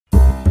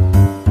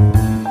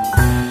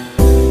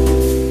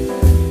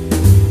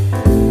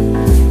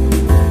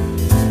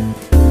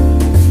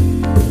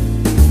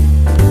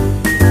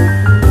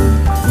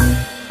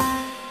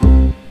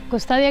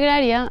Custòdia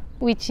Agrària,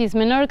 which is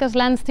Menorca's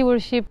land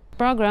stewardship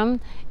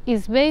program,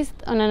 is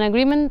based on an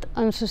agreement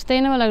on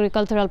sustainable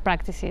agricultural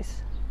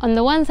practices. On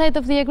the one side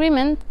of the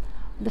agreement,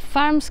 the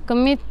farms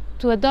commit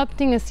to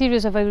adopting a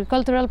series of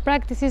agricultural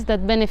practices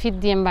that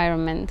benefit the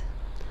environment.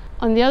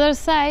 On the other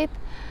side,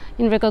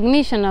 in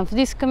recognition of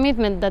this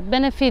commitment that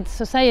benefits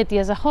society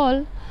as a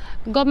whole,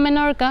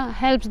 Menorca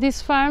helps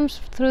these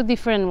farms through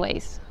different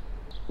ways.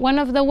 One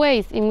of the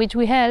ways in which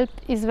we help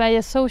is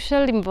via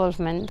social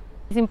involvement.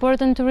 It's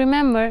important to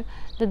remember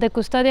that the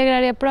Custòdia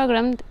Agrària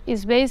program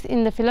is based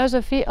in the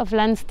philosophy of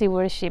land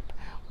stewardship,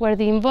 where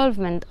the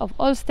involvement of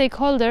all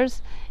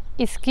stakeholders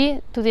is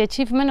key to the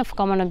achievement of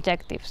common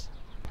objectives.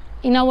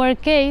 In our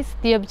case,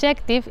 the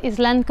objective is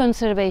land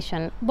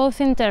conservation, both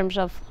in terms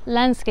of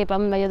landscape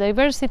and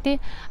biodiversity,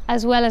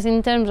 as well as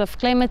in terms of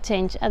climate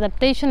change,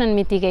 adaptation and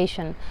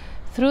mitigation,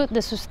 through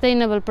the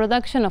sustainable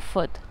production of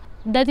food.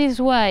 That is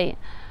why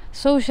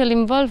social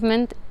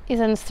involvement is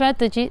a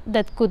strategy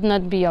that could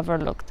not be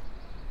overlooked.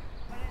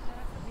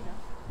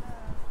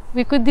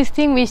 We could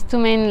distinguish two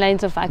main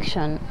lines of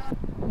action.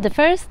 The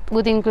first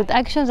would include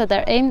actions that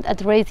are aimed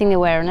at raising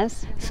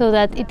awareness, so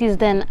that it is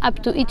then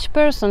up to each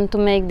person to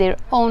make their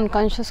own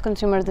conscious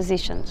consumer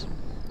decisions.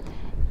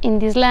 In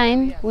this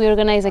line, we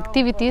organize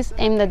activities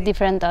aimed at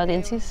different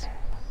audiences.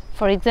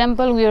 For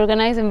example, we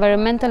organize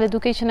environmental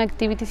education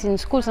activities in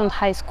schools and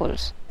high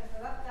schools.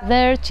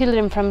 There,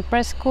 children from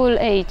preschool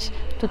age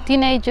to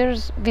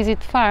teenagers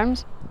visit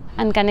farms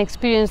and can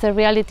experience the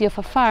reality of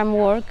a farm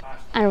work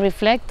and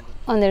reflect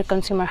on their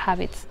consumer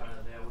habits.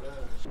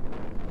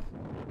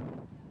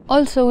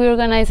 Also, we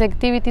organize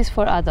activities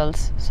for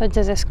adults, such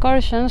as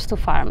excursions to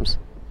farms.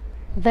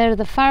 There,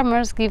 the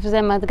farmers gives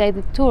them a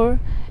guided tour,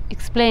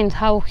 explains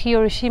how he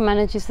or she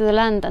manages the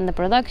land and the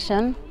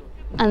production,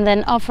 and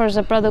then offers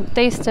a product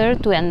taster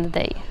to end the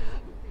day.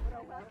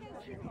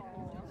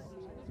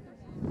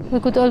 We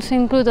could also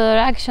include other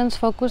actions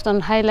focused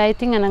on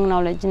highlighting and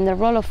acknowledging the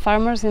role of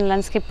farmers in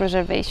landscape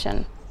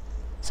preservation,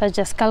 such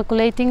as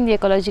calculating the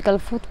ecological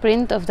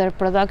footprint of their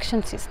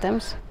production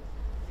systems.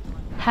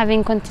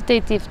 Having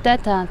quantitative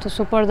data to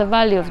support the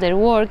value of their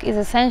work is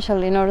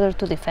essential in order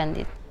to defend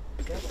it.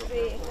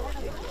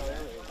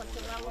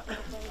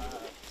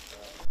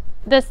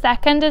 The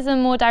second is a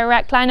more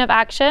direct line of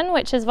action,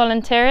 which is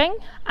volunteering,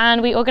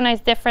 and we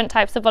organize different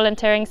types of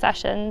volunteering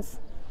sessions.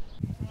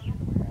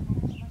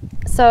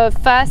 So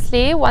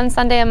firstly, one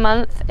Sunday a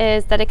month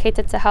is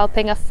dedicated to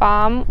helping a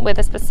farm with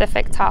a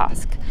specific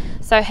task.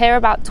 So here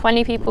about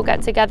 20 people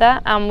get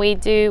together and we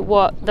do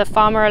what the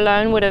farmer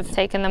alone would have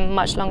taken them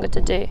much longer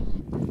to do.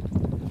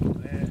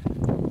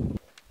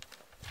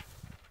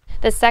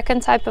 The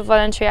second type of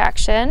voluntary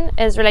action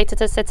is related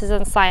to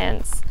citizen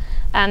science.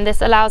 And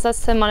this allows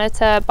us to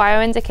monitor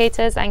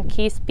bioindicators and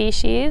key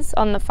species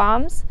on the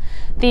farms.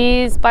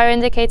 These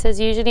bioindicators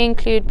usually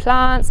include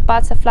plants,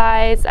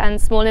 butterflies, and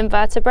small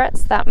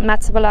invertebrates that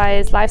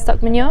metabolize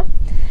livestock manure,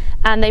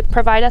 and they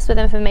provide us with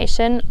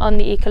information on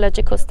the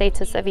ecological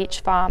status of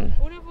each farm.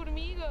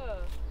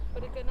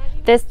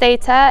 This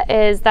data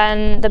is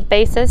then the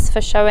basis for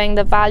showing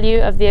the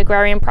value of the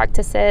agrarian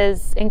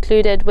practices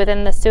included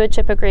within the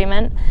stewardship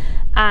agreement,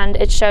 and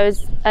it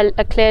shows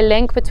a clear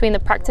link between the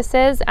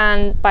practices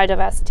and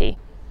biodiversity.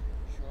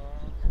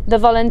 The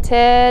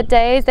volunteer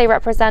days, they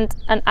represent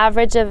an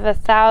average of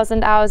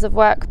 1,000 hours of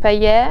work per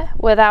year,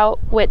 without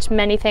which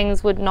many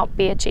things would not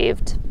be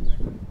achieved.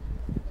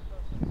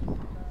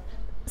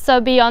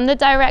 So beyond the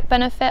direct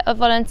benefit of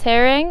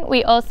volunteering,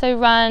 we also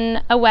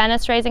run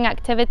awareness-raising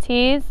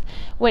activities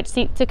which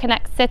seek to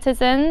connect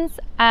citizens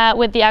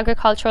with the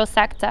agricultural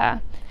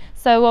sector.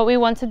 So what we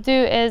want to do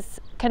is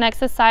connect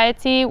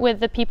society with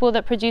the people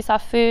that produce our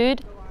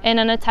food in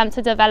an attempt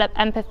to develop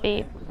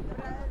empathy.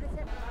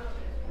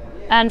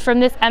 And from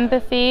this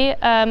empathy,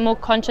 more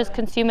conscious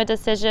consumer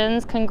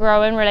decisions can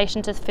grow in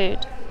relation to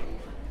food.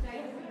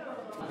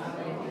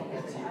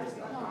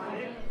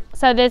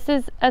 So this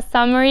is a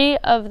summary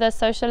of the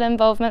social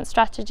involvement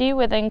strategy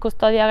within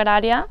Custòdia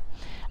Agrària.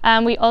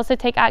 We also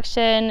take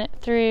action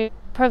through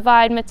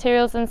provide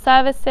materials and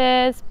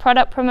services,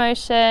 product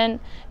promotion,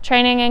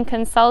 training and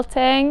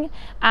consulting,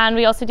 and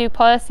we also do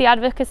policy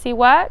advocacy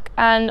work,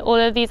 and all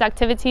of these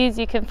activities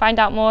you can find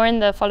out more in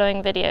the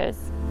following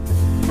videos.